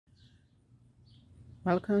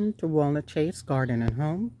Welcome to Walnut Chase Garden and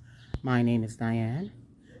Home. My name is Diane,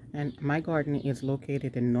 and my garden is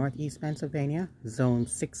located in Northeast Pennsylvania, Zone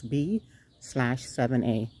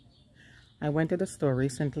 6B/7A. I went to the store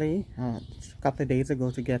recently, a couple of days ago,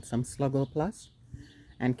 to get some Sluggo Plus,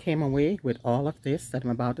 and came away with all of this that I'm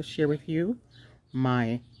about to share with you.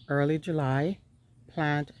 My early July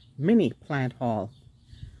mini plant haul.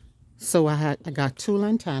 So I got two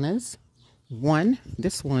lantanas.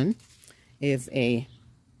 This one is a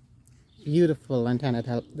beautiful lantana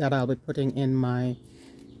that I'll be putting in my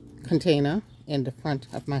container in the front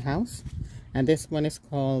of my house, and this one is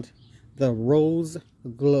called the Rose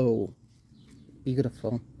Glow.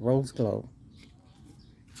 Beautiful Rose Glow.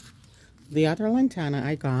 The other lantana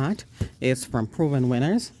I got is from Proven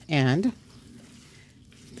Winners, and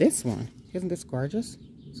this one, isn't this gorgeous?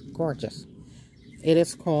 It's gorgeous. It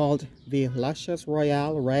is called the Luscious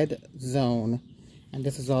Royale Red Zone, and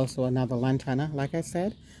this is also another lantana, like I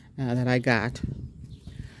said, that I got.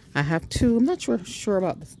 I have two. I'm not sure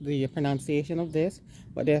about the pronunciation of this,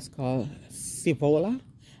 but it's called Sivola.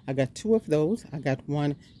 I got two of those. I got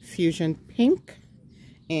one fusion pink,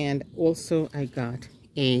 and also I got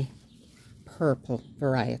a purple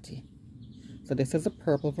variety. So this is a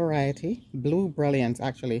purple variety. Blue Brilliance,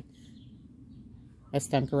 actually. I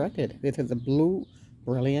stand corrected. This is a Blue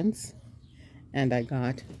Brilliance, and I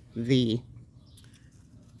got the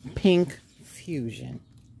pink fusion.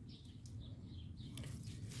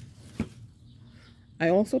 I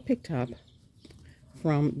also picked up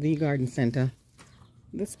from the garden center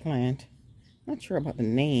this plant. Not sure about the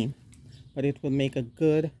name, but it will make a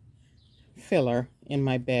good filler in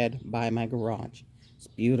my bed by my garage. It's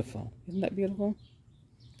beautiful. Isn't that beautiful?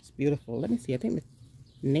 It's beautiful. Let me see. I think the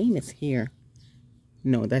name is here.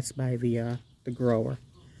 No, that's by the grower.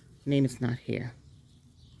 Name is not here.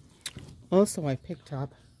 Also, I picked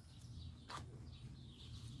up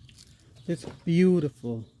this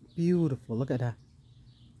beautiful, look at that,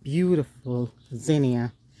 beautiful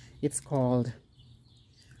zinnia. It's called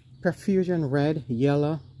Perfusion Red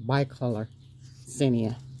Yellow Bicolor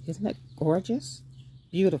Zinnia. Isn't that gorgeous?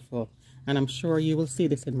 Beautiful. And I'm sure you will see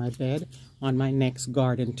this in my bed on my next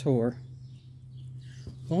garden tour.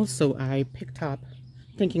 Also, I picked up,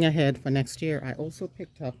 thinking ahead for next year, I also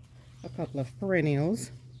picked up a couple of perennials.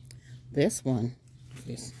 This one,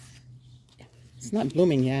 it's not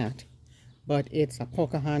blooming yet, but it's a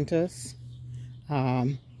Pocahontas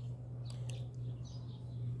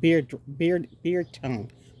beard tongue.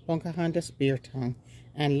 Pocahontas beard tongue.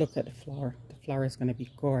 And look at the flower. The flower is going to be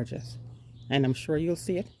gorgeous. And I'm sure you'll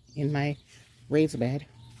see it in my raised bed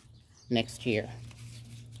next year.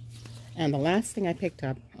 And the last thing I picked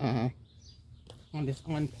up on this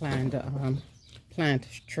unplanned plant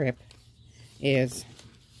trip is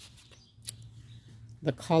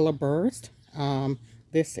the Color Burst.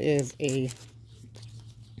 This is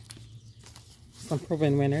from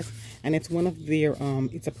Proven Winners, and it's one of their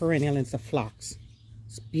it's a perennial, and it's a phlox.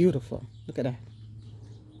 It's beautiful. Look at that.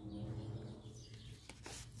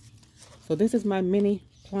 So this is my mini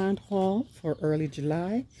plant haul for early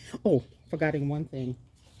July. Oh, forgetting one thing.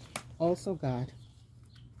 Also got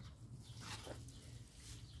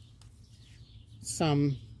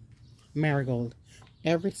some marigold.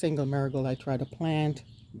 Every single marigold I tried to plant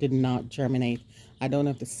did not germinate. I don't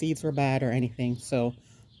know if the seeds were bad or anything, so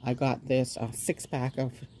I got this 6-pack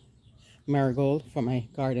of marigold for my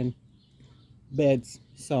garden beds.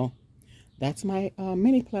 So that's my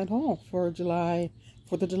mini plant haul for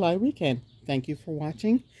the July weekend. Thank you for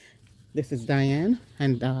watching. This is Diane,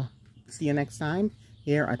 and see you next time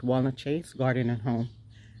here at Walnut Chase Garden and Home.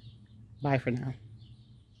 Bye for now.